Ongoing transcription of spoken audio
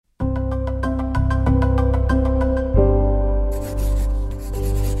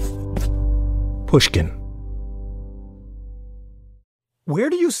Pushkin. Where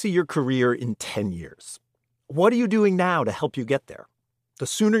do you see your career in 10 years? What are you doing now to help you get there? The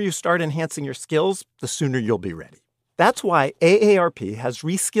sooner you start enhancing your skills, the sooner you'll be ready. That's why AARP has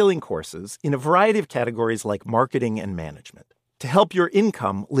reskilling courses in a variety of categories like marketing and management to help your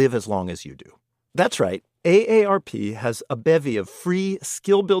income live as long as you do. That's right. AARP has a bevy of free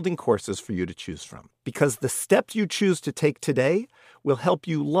skill-building courses for you to choose from because the steps you choose to take today will help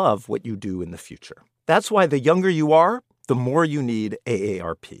you love what you do in the future. That's why the younger you are, the more you need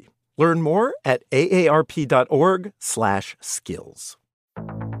AARP. Learn more at aarp.org/skills.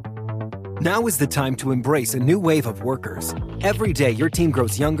 Now is the time to embrace a new wave of workers. Every day, your team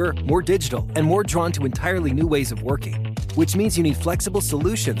grows younger, more digital, and more drawn to entirely new ways of working, which means you need flexible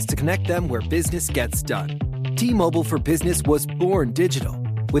solutions to connect them where business gets done. T-Mobile for Business was born digital.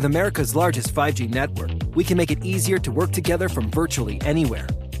 With America's largest 5G network, we can make it easier to work together from virtually anywhere.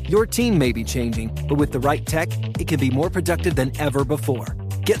 Your team may be changing, but with the right tech, it can be more productive than ever before.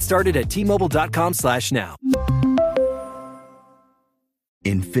 Get started at T-Mobile.com/now.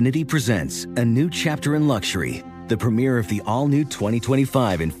 Infiniti presents a new chapter in luxury, the premiere of the all-new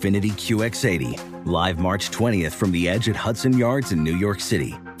 2025 Infiniti QX80, live March 20th from the Edge at Hudson Yards in New York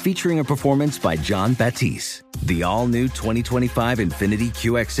City, featuring a performance by John Batiste. The all-new 2025 Infiniti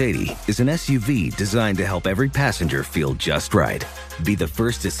QX80 is an SUV designed to help every passenger feel just right. Be the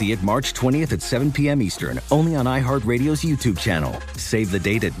first to see it March 20th at 7 p.m. Eastern, only on iHeartRadio's YouTube channel. Save the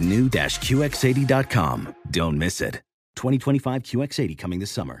date at new-QX80.com. Don't miss it. 2025 QX80 coming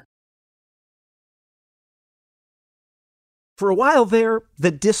this summer. For a while there, the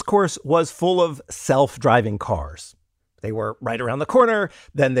discourse was full of self-driving cars. They were right around the corner,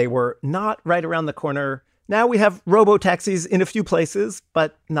 then they were not right around the corner. Now we have robo-taxis in a few places,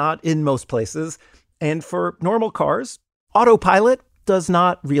 but not in most places. And for normal cars, autopilot does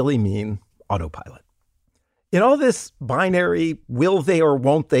not really mean autopilot. In all this binary, will they or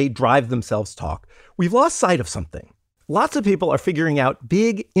won't they drive themselves talk, we've lost sight of something. Lots of people are figuring out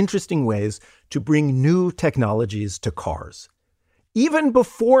big, interesting ways to bring new technologies to cars. Even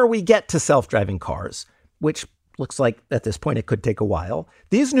before we get to self-driving cars, which looks like at this point it could take a while,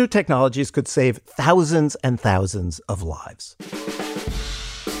 these new technologies could save thousands and thousands of lives.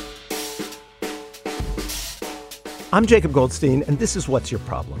 I'm Jacob Goldstein, and this is What's Your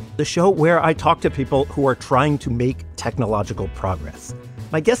Problem?, the show where I talk to people who are trying to make technological progress.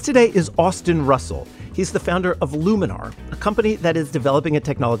 My guest today is Austin Russell. He's the founder of Luminar, a company that is developing a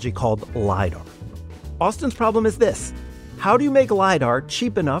technology called LiDAR. Austin's problem is this: how do you make LiDAR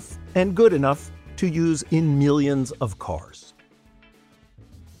cheap enough and good enough to use in millions of cars?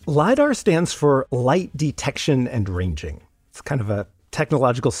 LiDAR stands for Light Detection and Ranging. It's kind of a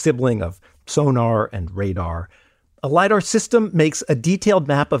technological sibling of sonar and radar. A LiDAR system makes a detailed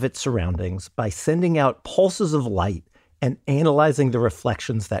map of its surroundings by sending out pulses of light and analyzing the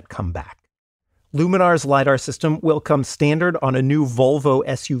reflections that come back. Luminar's LiDAR system will come standard on a new Volvo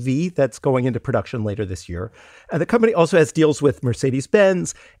SUV that's going into production later this year. And the company also has deals with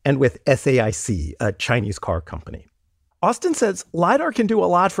Mercedes-Benz and with SAIC, a Chinese car company. Austin says LiDAR can do a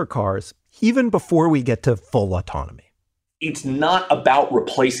lot for cars, even before we get to full autonomy. It's not about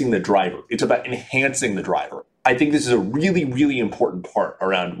replacing the driver. It's about enhancing the driver. I think this is a really, really important part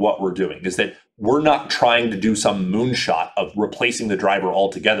around what we're doing, is that we're not trying to do some moonshot of replacing the driver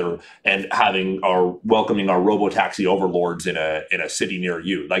altogether and welcoming our robo-taxi overlords in a city near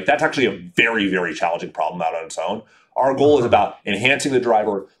you. Like, that's actually a very, very challenging problem out on its own. Our goal is about enhancing the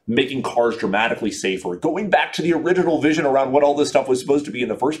driver, making cars dramatically safer, going back to the original vision around what all this stuff was supposed to be in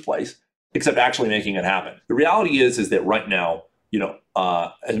the first place, except actually making it happen. The reality is that right now,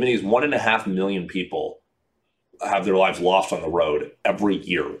 as many as 1.5 million people have their lives lost on the road every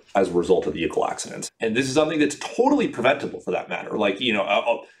year as a result of vehicle accidents. And this is something that's totally preventable, for that matter.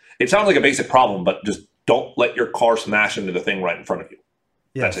 It sounds like a basic problem, but just don't let your car smash into the thing right in front of you.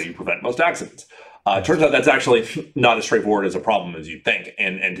 Yes. That's how you prevent most accidents. It turns out that's actually not as straightforward as a problem as you'd think.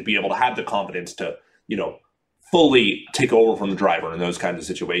 And to be able to have the confidence to, fully take over from the driver in those kinds of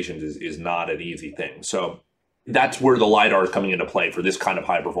situations is not an easy thing. So that's where the LiDAR is coming into play for this kind of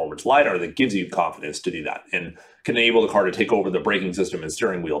high-performance LiDAR that gives you confidence to do that and can enable the car to take over the braking system and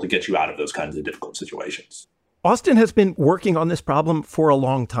steering wheel to get you out of those kinds of difficult situations. Austin has been working on this problem for a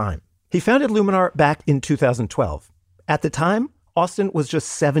long time. He founded Luminar back in 2012. At the time, Austin was just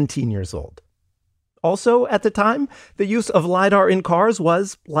 17 years old. Also, at the time, the use of LiDAR in cars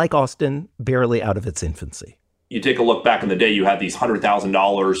was, like Austin, barely out of its infancy. You take a look back in the day, you had these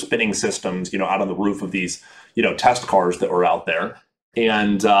 $100,000 spinning systems, out on the roof of these, test cars that were out there.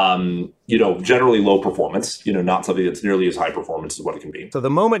 and generally low performance, not something that's nearly as high performance as what it can be. So the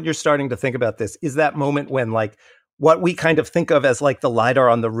moment you're starting to think about this is that moment when like what we kind of think of as like the LiDAR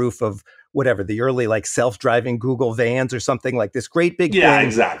on the roof of whatever, the early like self-driving Google vans or something, like this great big thing.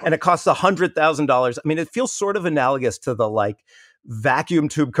 Exactly. And it costs $100,000. I mean, it feels sort of analogous to the like vacuum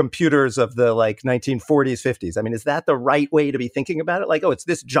tube computers of the like 1940s, 50s. I mean, is that the right way to be thinking about it? Like, oh, it's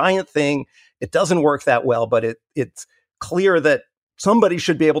this giant thing. It doesn't work that well, but it's clear that somebody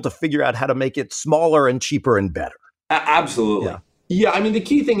should be able to figure out how to make it smaller and cheaper and better. Absolutely. Yeah, I mean, the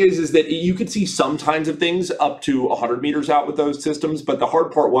key thing is that you could see some kinds of things up to 100 meters out with those systems, but the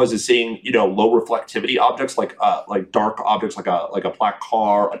hard part is seeing, low reflectivity objects like dark objects like a black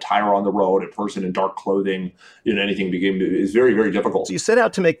car, a tire on the road, a person in dark clothing, anything is very, very difficult. So you set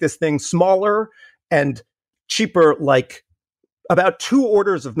out to make this thing smaller and cheaper, like about 2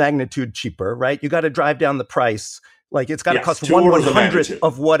 orders of magnitude cheaper, right? You got to drive down the price. Like it's got to cost 1/100th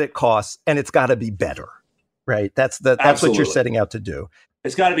of what it costs, and it's got to be better. Right. That's what you're setting out to do.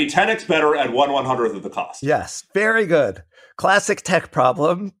 It's got to be 10x better at 1/100th of the cost. Yes. Very good. Classic tech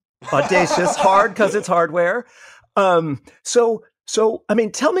problem. Audacious, hard because it's hardware. So I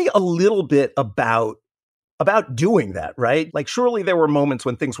mean, tell me a little bit about doing that, right? Like surely there were moments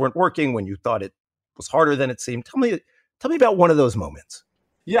when things weren't working, when you thought it was harder than it seemed. Tell me about one of those moments.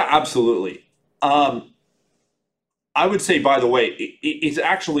 Yeah, absolutely. I would say, by the way, it's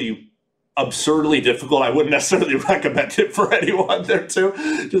actually absurdly difficult. I wouldn't necessarily recommend it for anyone there too,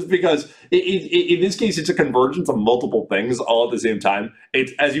 just because in this case, it's a convergence of multiple things all at the same time.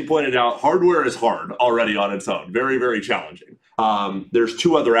 It's, as you pointed out, hardware is hard already on its own, very, very challenging. There's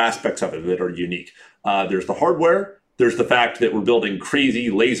 2 other aspects of it that are unique. There's the hardware. There's the fact that we're building crazy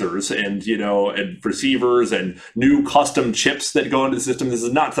lasers and receivers and new custom chips that go into the system. This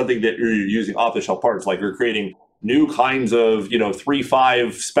is not something that you're using off-the-shelf parts. Like you're creating new kinds of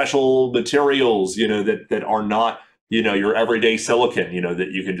 3.5 special materials that are not your everyday silicon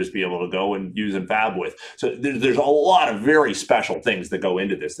that you can just be able to go and use in fab with. So there's a lot of very special things that go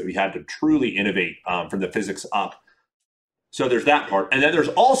into this that we had to truly innovate from the physics up. So there's that part, and then there's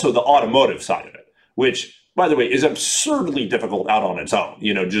also the automotive side of it, which, by the way, is absurdly difficult out on its own.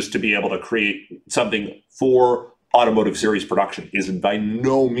 Just to be able to create something for automotive series production is by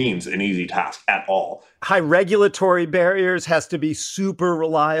no means an easy task at all. High regulatory barriers, has to be super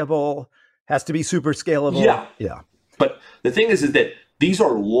reliable, has to be super scalable. Yeah. But the thing is that these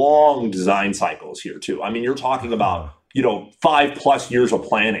are long design cycles here too. I mean, you're talking about 5+ years of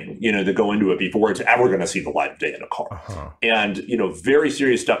planning, that go into it before it's ever going to see the light of day in a car. And, very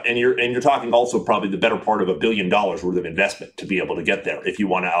serious stuff. And you're talking also probably the better part of $1 billion worth of investment to be able to get there if you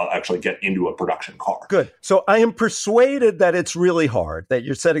want to actually get into a production car. Good. So I am persuaded that it's really hard, that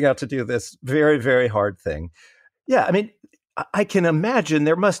you're setting out to do this very, very hard thing. Yeah. I mean, I can imagine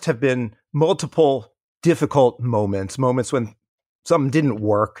there must have been multiple difficult moments when something didn't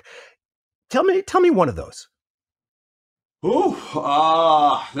work. Tell me one of those.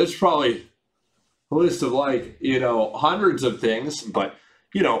 There's probably a list of hundreds of things, but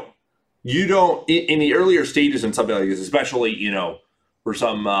you don't in the earlier stages and something like this, especially for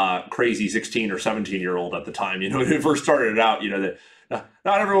some crazy 16 or 17-year-old at the time, when it first started out, that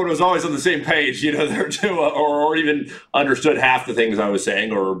not everyone was always on the same page, there too, or even understood half the things I was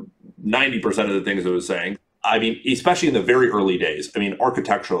saying, or 90% of the things I was saying. I mean, especially in the very early days. I mean,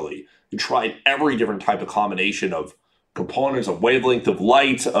 architecturally, you tried every different type of combination of components, of wavelength of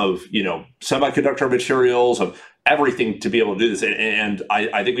light, of semiconductor materials, of everything to be able to do this. And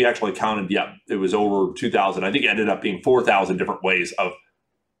I think we actually counted, it was over 2,000. I think it ended up being 4,000 different ways of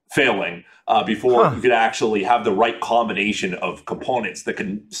failing before you could actually have the right combination of components that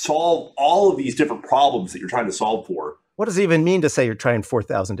can solve all of these different problems that you're trying to solve for. What does it even mean to say you're trying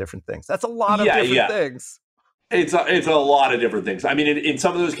 4,000 different things? That's a lot of different things. It's a lot of different things. I mean, in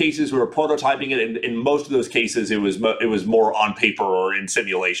some of those cases, we were prototyping it. And in most of those cases, it was more on paper or in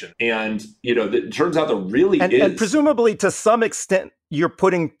simulation. And, it turns out there really is. And presumably, to some extent, you're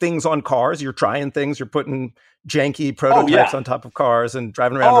putting things on cars. You're trying things. You're putting janky prototypes on top of cars and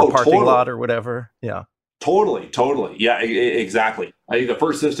driving around in a parking lot or whatever. Yeah. Totally. Yeah, exactly. I think the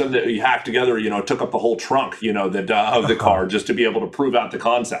first system that we hacked together, took up the whole trunk, of the car just to be able to prove out the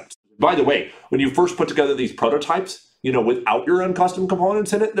concept. By the way, when you first put together these prototypes, without your own custom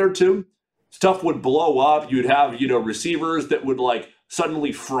components in it there too, stuff would blow up. You'd have, receivers that would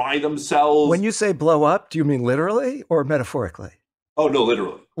suddenly fry themselves. When you say blow up, do you mean literally or metaphorically? Oh, no,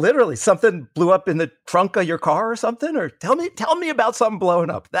 literally. Literally, something blew up in the trunk of your car or something? Or tell me about something blowing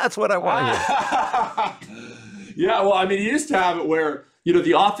up. That's what I want to hear. Yeah, well, I mean, you used to have it where,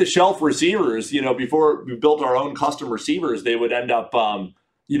 the off-the-shelf receivers, before we built our own custom receivers, they would end up,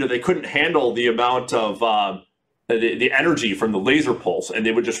 they couldn't handle the amount of the energy from the laser pulse, and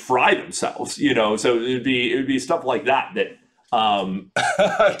they would just fry themselves, So it would be stuff like that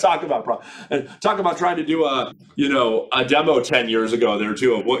talk about trying to do a demo 10 years ago there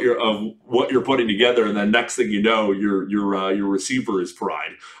too of what you're putting together, and then next thing you know, your receiver is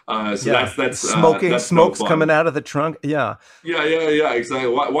fried. That's smoke's coming out of the trunk. Yeah,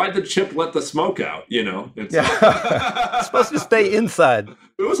 exactly. Why'd the chip let the smoke out? It's supposed to stay inside.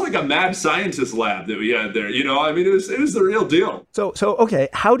 It was like a mad scientist lab that we had there. It was the real deal. So okay,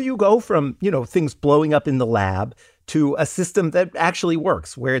 how do you go from things blowing up in the lab to a system that actually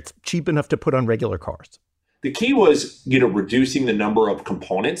works, where it's cheap enough to put on regular cars? The key was, reducing the number of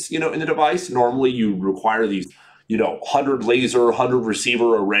components, in the device. Normally you require these, 100 laser, 100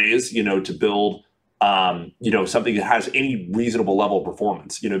 receiver arrays, to build, something that has any reasonable level of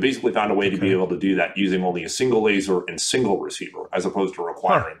performance. Basically found a way to be able to do that using only a single laser and single receiver, as opposed to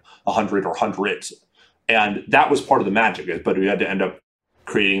requiring 100 or hundreds. And that was part of the magic, but we had to end up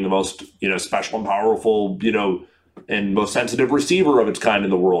creating the most, special and powerful, and most sensitive receiver of its kind in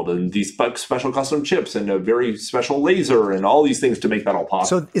the world, and these special custom chips and a very special laser and all these things to make that all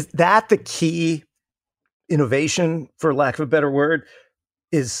possible. So is that the key innovation, for lack of a better word,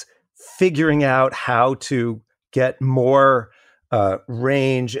 is figuring out how to get more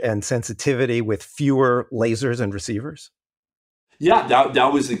range and sensitivity with fewer lasers and receivers? Yeah,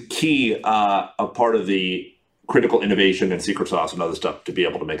 that was the key, a part of the critical innovation and secret sauce and other stuff to be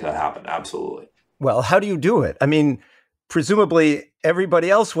able to make that happen. Absolutely. Well, how do you do it? I mean, presumably everybody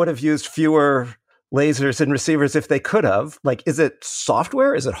else would have used fewer lasers and receivers if they could have. Like, is it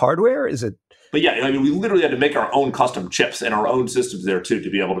software? Is it hardware? Is it? But yeah, we literally had to make our own custom chips and our own systems there too to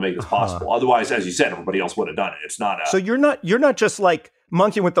be able to make this possible. Otherwise, as you said, everybody else would have done it. It's not. So you're not just like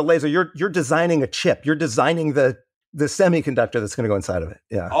monkeying with the laser. You're designing a chip. You're designing the semiconductor that's going to go inside of it.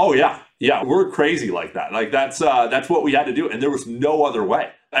 Yeah. Oh yeah. We're crazy like that. Like that's what we had to do, and there was no other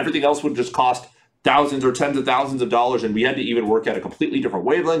way. Everything else would just cost thousands or tens of thousands of dollars, and we had to even work at a completely different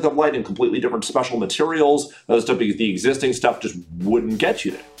wavelength of light and completely different special materials, other stuff, because the existing stuff just wouldn't get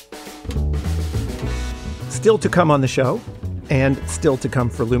you there. Still to come on the show, and still to come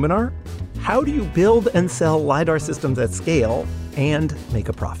for Luminar, how do you build and sell LiDAR systems at scale and make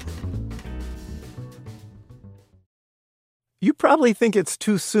a profit? You probably think it's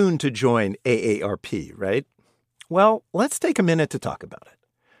too soon to join AARP, right? Well, let's take a minute to talk about it.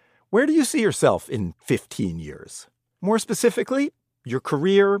 Where do you see yourself in 15 years? More specifically, your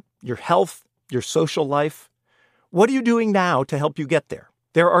career, your health, your social life. What are you doing now to help you get there?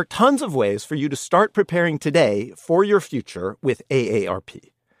 There are tons of ways for you to start preparing today for your future with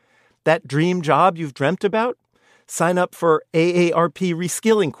AARP. That dream job you've dreamt about? Sign up for AARP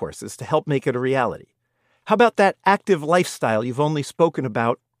reskilling courses to help make it a reality. How about that active lifestyle you've only spoken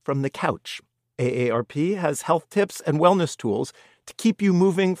about from the couch? AARP has health tips and wellness tools to keep you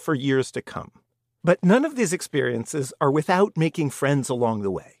moving for years to come. But none of these experiences are without making friends along the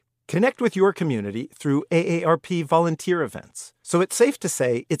way. Connect with your community through AARP volunteer events. So it's safe to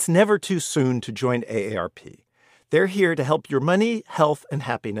say it's never too soon to join AARP. They're here to help your money, health, and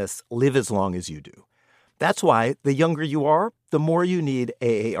happiness live as long as you do. That's why the younger you are, the more you need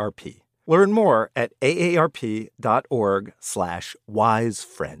AARP. Learn more at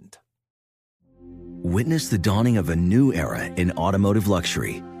aarp.org/wisefriend. Witness the dawning of a new era in automotive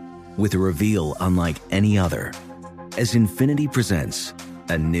luxury with a reveal unlike any other as Infiniti presents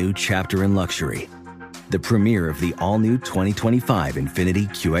a new chapter in luxury, the premiere of the all-new 2025 Infiniti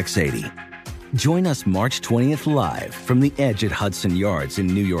QX80. Join us March 20th live from the Edge at Hudson Yards in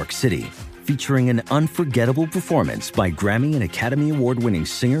New York City, featuring an unforgettable performance by Grammy and Academy Award-winning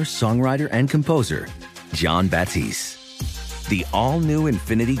singer, songwriter, and composer Jon Batiste. The all-new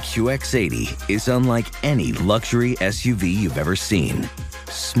Infiniti QX80 is unlike any luxury SUV you've ever seen.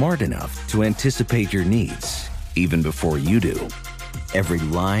 Smart enough to anticipate your needs, even before you do. Every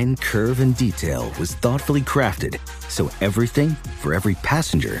line, curve, and detail was thoughtfully crafted, so everything for every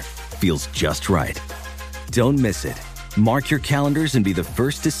passenger feels just right. Don't miss it. Mark your calendars and be the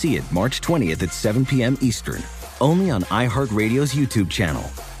first to see it March 20th at 7 p.m. Eastern, only on iHeartRadio's YouTube channel.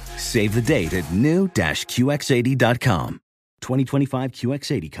 Save the date at new-QX80.com. 2025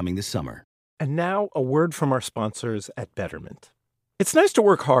 QX80 coming this summer. And now a word from our sponsors at Betterment. It's nice to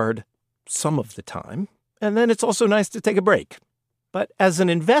work hard some of the time, and then it's also nice to take a break. But as an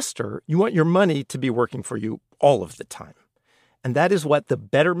investor, you want your money to be working for you all of the time. And that is what the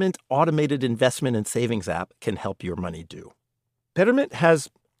Betterment automated investment and savings app can help your money do. Betterment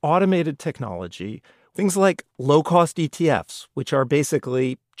has automated technology Things like low-cost ETFs, which are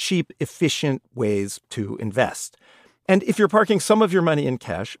basically cheap, efficient ways to invest. And if you're parking some of your money in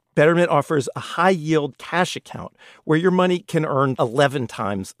cash, Betterment offers a high-yield cash account where your money can earn 11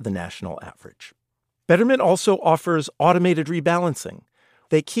 times the national average. Betterment also offers automated rebalancing.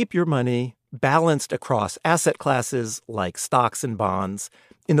 They keep your money balanced across asset classes like stocks and bonds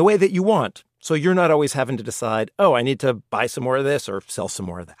in the way that you want, so you're not always having to decide, oh, I need to buy some more of this or sell some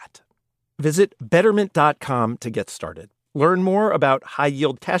more of that. Visit Betterment.com to get started. Learn more about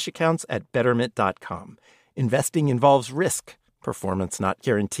high-yield cash accounts at Betterment.com. Investing involves risk. Performance not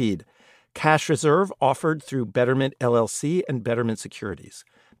guaranteed. Cash reserve offered through Betterment LLC and Betterment Securities.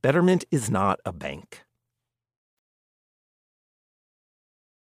 Betterment is not a bank.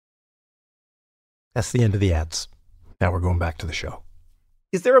 That's the end of the ads. Now we're going back to the show.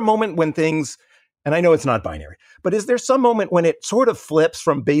 Is there a moment when things, and I know it's not binary, but is there some moment when it sort of flips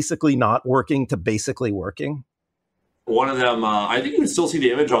from basically not working to basically working? One of them, I think you can still see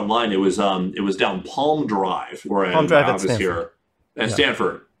the image online. It was down Palm Drive, where Palm Drive I was here at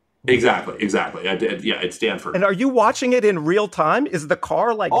Stanford. Exactly. It's Stanford. And are you watching it in real time? Is the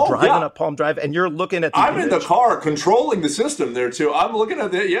car driving up Palm Drive and you're looking at the I'm image? in the car controlling the system there too. I'm looking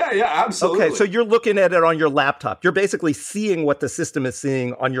at it. Yeah, absolutely. Okay, so you're looking at it on your laptop. You're basically seeing what the system is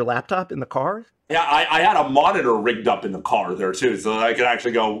seeing on your laptop in the car? Yeah, I had a monitor rigged up in the car there too, so I could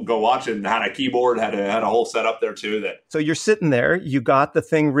actually go watch it, and had a keyboard, had a whole setup there too. So you're sitting there, you got the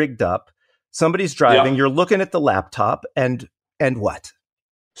thing rigged up, somebody's driving, You're looking at the laptop, and what?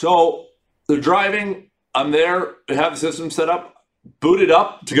 So they're driving, I'm there, I have the system set up, boot it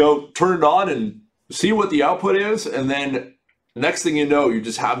up to go turn it on and see what the output is, and then next thing you know, you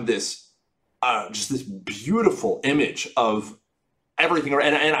just have this beautiful image of everything.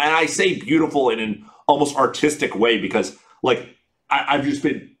 And I say beautiful in an almost artistic way because I've just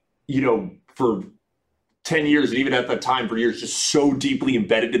been, for 10 years and even at that time for years, just so deeply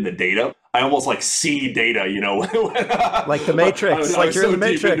embedded in the data. I almost see data, like the Matrix, like you're in the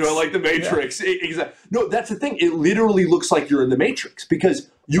Matrix. Like the Matrix. Yeah. Exactly. No, that's the thing. It literally looks like you're in the Matrix because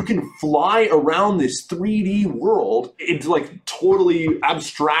you can fly around this 3D world into totally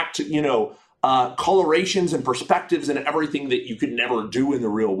abstract, colorations and perspectives and everything that you could never do in the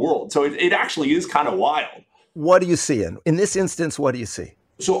real world. So it actually is kind of wild. What do you see in this instance? What do you see?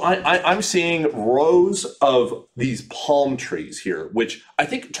 So I'm seeing rows of these palm trees here, which I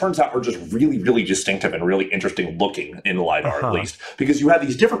think turns out are just really, really distinctive and really interesting looking in LiDAR, at least, because you have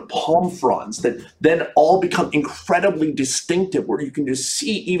these different palm fronds that then all become incredibly distinctive, where you can just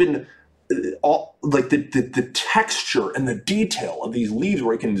see even all the texture and the detail of these leaves,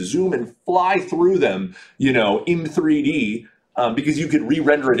 where you can zoom and fly through them, in 3D, because you could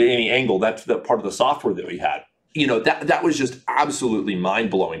re-render it at any angle. That's the part of the software that we had. That was just absolutely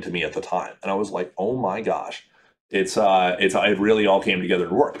mind-blowing to me at the time. And I was like, oh my gosh, it really all came together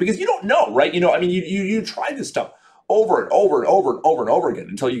and worked, because you don't know, right? You try this stuff over and over and over and over and over again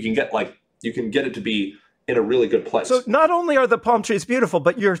until you can get it to be in a really good place. So not only are the palm trees beautiful,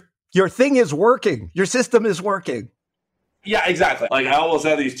 but your thing is working. Your system is working. Yeah, exactly. I almost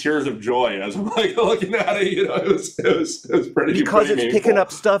had these tears of joy as I'm looking at it. It was pretty, because pretty it's picking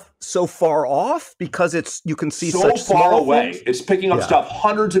up stuff so far off, because you can see so such far small away. Things? It's picking up stuff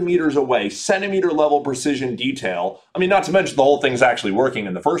hundreds of meters away, centimeter level precision detail. I mean, not to mention the whole thing's actually working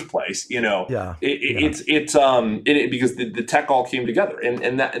in the first place. It's because the tech all came together,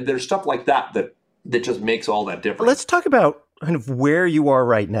 and there's stuff like that just makes all that difference. Let's talk about kind of where you are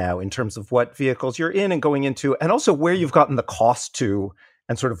right now in terms of what vehicles you're in and going into, and also where you've gotten the cost to,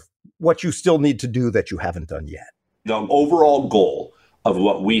 and sort of what you still need to do that you haven't done yet. The overall goal of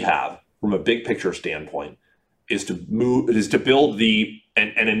what we have from a big picture standpoint is to build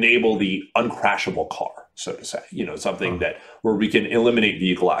and enable the uncrashable car, so to say, something where we can eliminate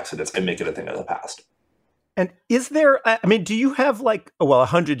vehicle accidents and make it a thing of the past. And is there, do you have a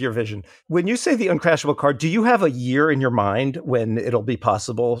 100-year vision? When you say the uncrashable car, do you have a year in your mind when it'll be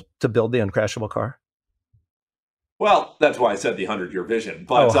possible to build the uncrashable car? Well, that's why I said the 100-year vision.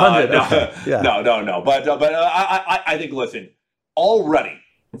 But no. But I think, listen, already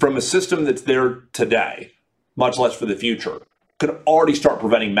from a system that's there today, much less for the future, could already start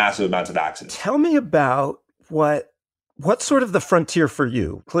preventing massive amounts of accidents. Tell me about what's sort of the frontier for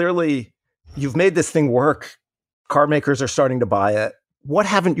you. Clearly, you've made this thing work. Car makers are starting to buy it. What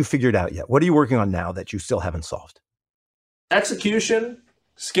haven't you figured out yet? What are you working on now that you still haven't solved? Execution,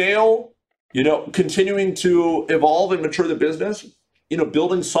 scale, continuing to evolve and mature the business,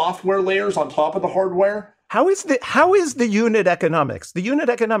 building software layers on top of the hardware. How is the unit economics? The unit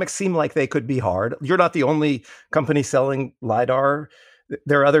economics seem like they could be hard. You're not the only company selling LiDAR.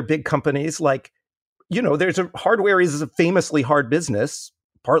 There are other big companies. hardware is a famously hard business,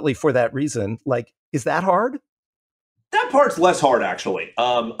 partly for that reason. Like, is that hard? That part's less hard, actually.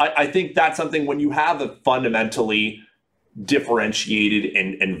 I think that's something when you have a fundamentally differentiated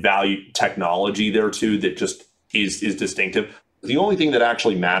and valued technology there too that just is distinctive. The only thing that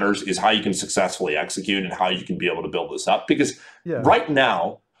actually matters is how you can successfully execute and how you can be able to build this up. Because right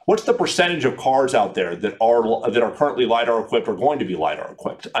now, what's the percentage of cars out there that are currently LiDAR equipped or going to be LiDAR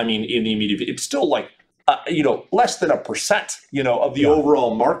equipped? I mean, in the immediate, it's still like less than 1%, of the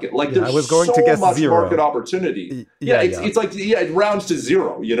overall market. Like there's so much market opportunity. It's like it rounds to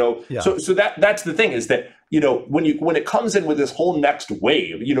zero. So that's the thing is that when it comes in with this whole next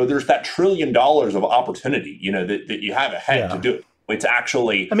wave, there's that $1 trillion of opportunity, that you have ahead to do it. It's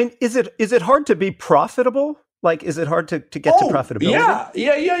actually. I mean, is it hard to be profitable? Like, is it hard to get to profitability?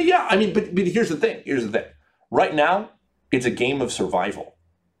 Yeah. I mean, but here's the thing. Right now, it's a game of survival.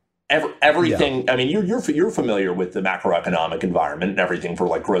 Everything. I mean, you're familiar with the macroeconomic environment and everything for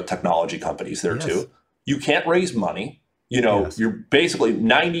like growth technology companies there too. You can't raise money. You're basically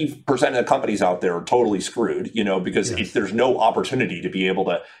 90% of the companies out there are totally screwed. Because there's no opportunity to be able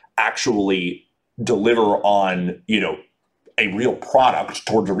to actually deliver on a real product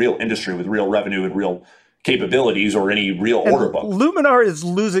towards a real industry with real revenue and real capabilities or any real order book. Luminar is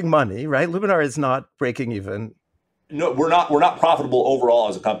losing money, right? Luminar is not breaking even. No, we're not profitable overall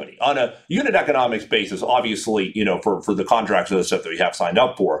as a company. On a unit economics basis, obviously, for the contracts and the stuff that we have signed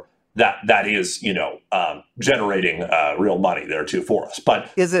up for, that is, generating real money there too for us. But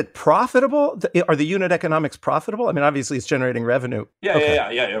is it profitable? Are the unit economics profitable? I mean, obviously it's generating revenue.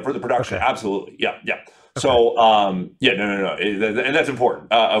 Yeah. For the production, absolutely. Yeah. So, no. And that's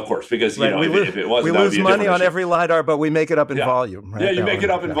important, of course, because, if it wasn't, we lose money on every LiDAR, but we make it up in volume. Right? Yeah, you make it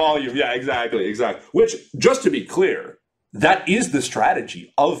up in volume. Yeah, exactly. Which, just to be clear, that is the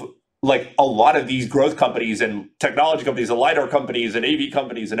strategy of like a lot of these growth companies and technology companies and LiDAR companies and AV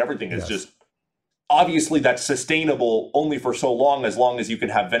companies and everything is just, obviously that's sustainable only for so long as you can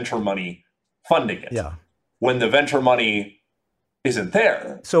have venture money funding it. Yeah. When the venture money isn't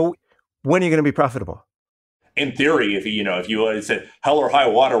there. So when are you going to be profitable? In theory, if you said hell or high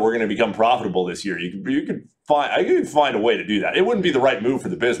water, we're going to become profitable this year, you could find a way to do that. It wouldn't be the right move for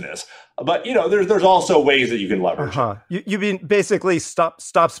the business, but there's also ways that you can leverage. You mean basically stop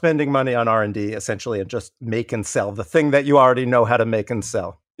spending money on R&D essentially and just make and sell the thing that you already know how to make and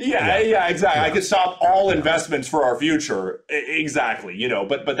sell. Yeah, exactly. I could stop all investments for our future. Exactly.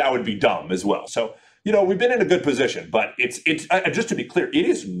 But that would be dumb as well. So. We've been in a good position, but it's just to be clear, it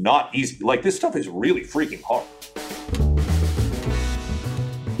is not easy. Like this stuff is really freaking hard.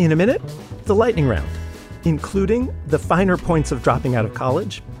 In a minute, the lightning round, including the finer points of dropping out of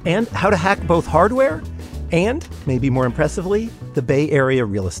college and how to hack both hardware and, maybe more impressively, the Bay Area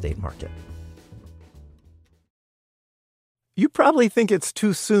real estate market. You probably think it's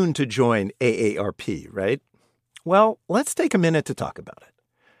too soon to join AARP, right? Well, let's take a minute to talk about it.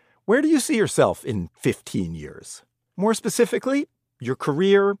 Where do you see yourself in 15 years? More specifically, your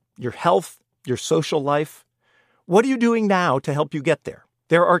career, your health, your social life. What are you doing now to help you get there?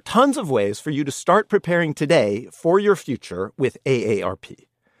 There are tons of ways for you to start preparing today for your future with AARP.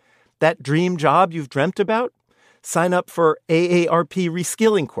 That dream job you've dreamt about? Sign up for AARP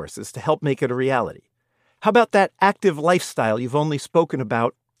reskilling courses to help make it a reality. How about that active lifestyle you've only spoken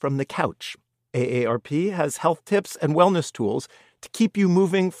about from the couch? AARP has health tips and wellness tools to keep you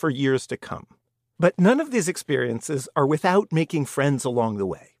moving for years to come. But none of these experiences are without making friends along the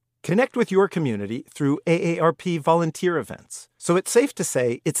way. Connect with your community through AARP volunteer events. So it's safe to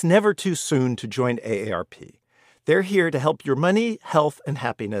say it's never too soon to join AARP. They're here to help your money, health, and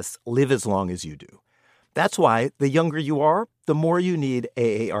happiness live as long as you do. That's why the younger you are, the more you need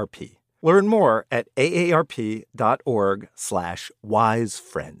AARP. Learn more at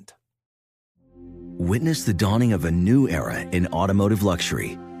aarp.org/wisefriend. Witness the dawning of a new era in automotive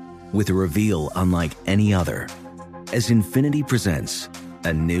luxury with a reveal unlike any other as Infiniti presents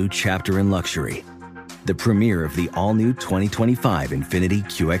a new chapter in luxury, the premiere of the all-new 2025 Infiniti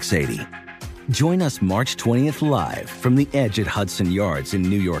QX80. Join us March 20th live from the Edge at Hudson Yards in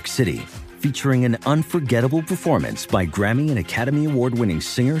New York City, featuring an unforgettable performance by Grammy and Academy Award-winning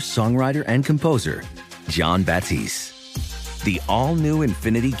singer, songwriter, and composer, Jon Batiste. The all-new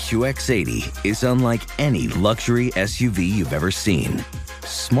Infiniti QX80 is unlike any luxury SUV you've ever seen.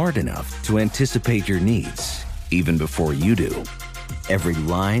 Smart enough to anticipate your needs, even before you do. Every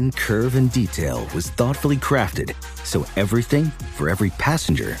line, curve, and detail was thoughtfully crafted, so everything for every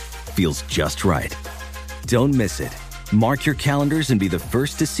passenger feels just right. Don't miss it. Mark your calendars and be the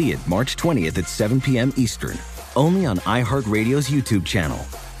first to see it March 20th at 7 p.m. Eastern, only on iHeartRadio's YouTube channel.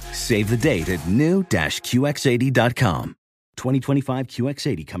 Save the date at new-QX80.com. 2025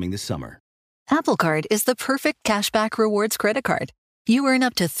 QX80 coming this summer. Apple Card is the perfect cashback rewards credit card. You earn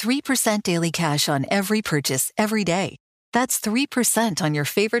up to 3% daily cash on every purchase every day. That's 3% on your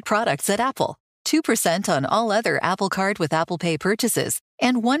favorite products at Apple, 2% on all other Apple Card with Apple Pay purchases,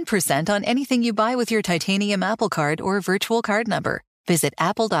 and 1% on anything you buy with your titanium Apple Card or virtual card number. Visit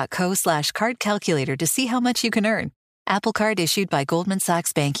apple.co/card calculator to see how much you can earn. Apple Card issued by Goldman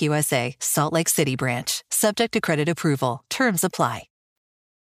Sachs Bank USA, Salt Lake City branch. Subject to credit approval. Terms apply.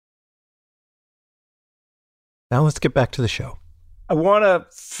 Now let's get back to the show. I want to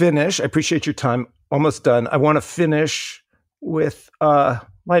finish. I appreciate your time. Almost done. I want to finish with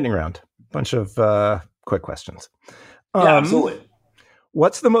lightning round. Bunch of quick questions. Yeah, absolutely.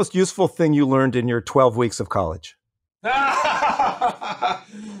 What's the most useful thing you learned in your 12 weeks of college? That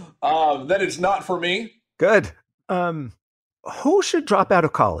it's not for me. Good. Who should drop out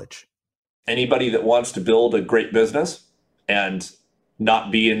of college? Anybody that wants to build a great business and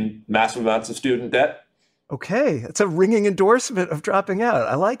not be in massive amounts of student debt. Okay, it's a ringing endorsement of dropping out.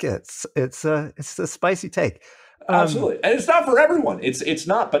 I like it. It's a spicy take. Absolutely, and it's not for everyone. It's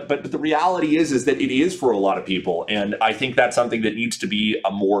not, but the reality is that it is for a lot of people, and I think that's something that needs to be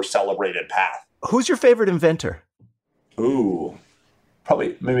a more celebrated path. Who's your favorite inventor? Ooh,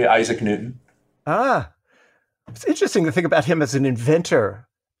 probably maybe Isaac Newton. It's interesting to think about him as an inventor.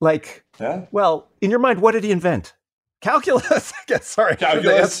 Like, yeah. Well, in your mind, what did he invent? Calculus, I guess. Sorry.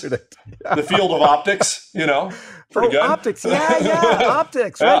 Calculus. The field of optics, pretty good. Optics. Yeah.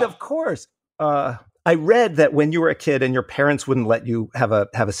 Optics. Right. Of course. I read that when you were a kid and your parents wouldn't let you have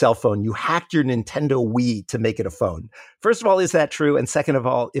a cell phone, you hacked your Nintendo Wii to make it a phone. First of all, is that true? And second of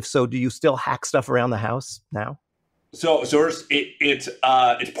all, if so, do you still hack stuff around the house now? So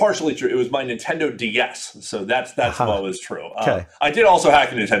it's partially true. It was my Nintendo DS, so that's what was true. Okay. I did also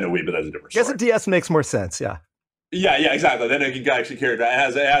hack a Nintendo Wii, but that's a different story. I guess a DS makes more sense. Yeah. Yeah, exactly. Then it can actually carry it.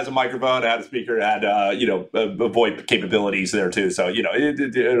 It has a microphone, it had a speaker, it had VoIP capabilities there too. So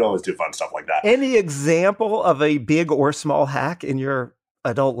it always do fun stuff like that. Any example of a big or small hack in your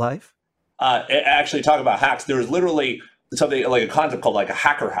adult life? Actually, talk about hacks. There was literally something like a concept called like a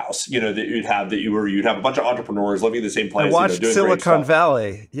hacker house. That you'd have a bunch of entrepreneurs living in the same place. I watched Silicon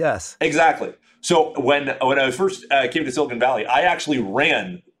Valley. Yes, exactly. So when I first came to Silicon Valley, I actually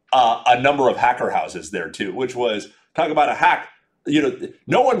ran a number of hacker houses there too, which was, talk about a hack.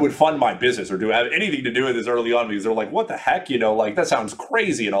 No one would fund my business or have anything to do with this early on because they're like, what the heck? That sounds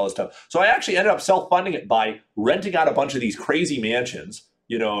crazy and all this stuff. So I actually ended up self-funding it by renting out a bunch of these crazy mansions,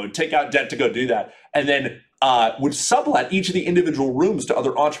 take out debt to go do that. And then would sublet each of the individual rooms to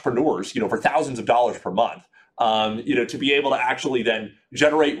other entrepreneurs, for thousands of dollars per month. To be able to actually then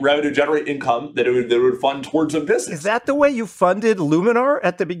generate revenue, generate income that it would fund towards a business. Is that the way you funded Luminar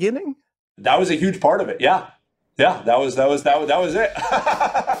at the beginning? That was a huge part of it. Yeah, that was it.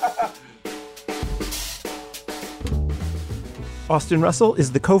 Austin Russell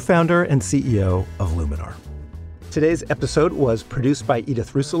is the co-founder and CEO of Luminar. Today's episode was produced by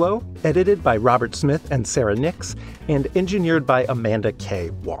Edith Russillo, edited by Robert Smith and Sarah Nix, and engineered by Amanda K.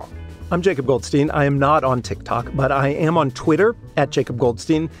 Wong. I'm Jacob Goldstein. I am not on TikTok, but I am on Twitter at Jacob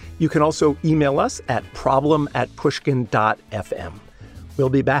Goldstein. You can also email us at problem@pushkin.fm. We'll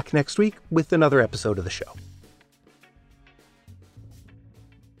be back next week with another episode of the show.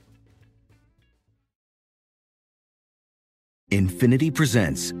 Infiniti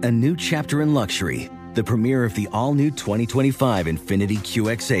presents a new chapter in luxury, the premiere of the all-new 2025 Infiniti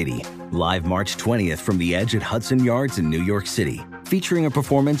QX80, live March 20th from the Edge at Hudson Yards in New York City, featuring a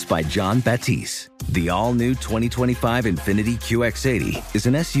performance by John Batiste. The all-new 2025 Infiniti QX80 is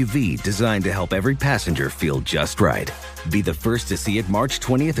an SUV designed to help every passenger feel just right. Be the first to see it March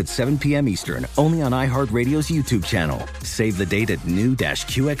 20th at 7 p.m. Eastern, only on iHeartRadio's YouTube channel. Save the date at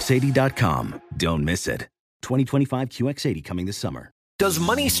new-QX80.com. Don't miss it. 2025 QX80 coming this summer. Does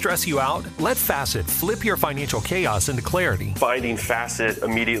money stress you out? Let Facet flip your financial chaos into clarity. Finding Facet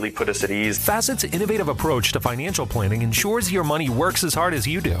immediately put us at ease. Facet's innovative approach to financial planning ensures your money works as hard as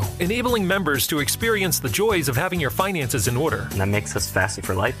you do, enabling members to experience the joys of having your finances in order. And that makes us Facet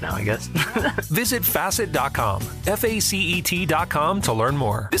for life now, I guess. Visit Facet.com, FACET.com to learn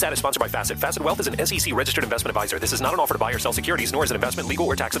more. This ad is sponsored by Facet. Facet Wealth is an SEC registered investment advisor. This is not an offer to buy or sell securities, nor is it investment, legal,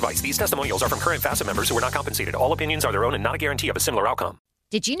 or tax advice. These testimonials are from current Facet members who are not compensated. All opinions are their own and not a guarantee of a similar outcome.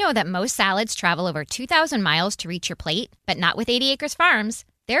 Did you know that most salads travel over 2,000 miles to reach your plate? But not with 80 Acres Farms.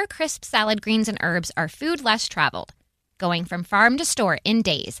 Their crisp salad greens and herbs are food less traveled, going from farm to store in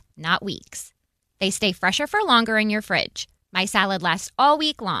days, not weeks. They stay fresher for longer in your fridge. My salad lasts all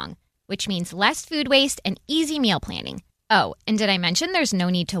week long, which means less food waste and easy meal planning. Oh, and did I mention there's no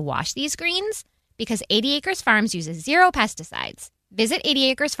need to wash these greens? Because 80 Acres Farms uses 0 pesticides. Visit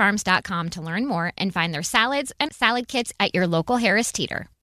 80acresfarms.com to learn more and find their salads and salad kits at your local Harris Teeter.